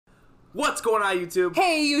What's going on, YouTube?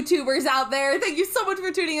 Hey, YouTubers out there. Thank you so much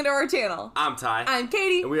for tuning into our channel. I'm Ty. I'm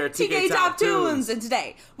Katie. And we are TK Top Tunes. And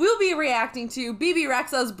today, we'll be reacting to Bebe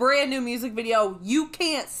Rexha's brand new music video, You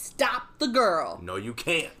Can't Stop the Girl. No, you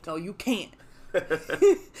can't. No, you can't.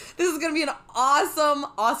 This is going to be an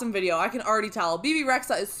awesome video. I can already tell. Bebe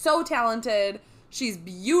Rexha is so talented. She's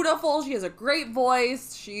beautiful. She has a great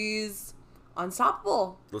voice. She's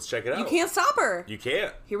unstoppable. Let's check it out. You can't stop her. You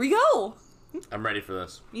can't. Here we go. I'm ready for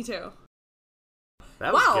this. Me too.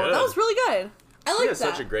 That was good. That was really good. I like that. She has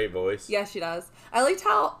such a great voice. Yeah, she does. I liked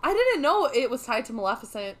how, I didn't know it was tied to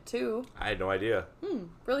Maleficent, too. I had no idea.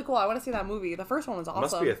 Really cool. I want to see that movie. The first one was awesome.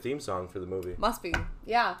 Must be a theme song for the movie. Must be.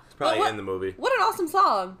 Yeah. It's probably in the movie. What an awesome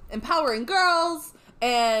song. Empowering girls,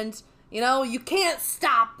 and, you know, you can't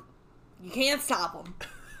stop them.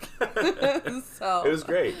 So. It was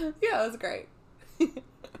great. Yeah, it was great.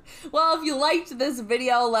 Well, if you liked this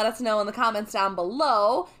video, let us know in the comments down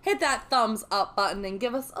below. Hit that thumbs up button and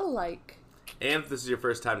give us a like. And if this is your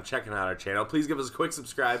first time checking out our channel, please give us a quick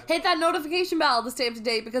subscribe. Hit that notification bell to stay up to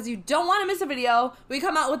date because you don't want to miss a video. We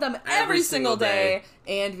come out with them every single day.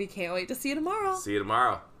 And we can't wait to see you tomorrow. See you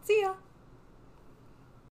tomorrow. See ya.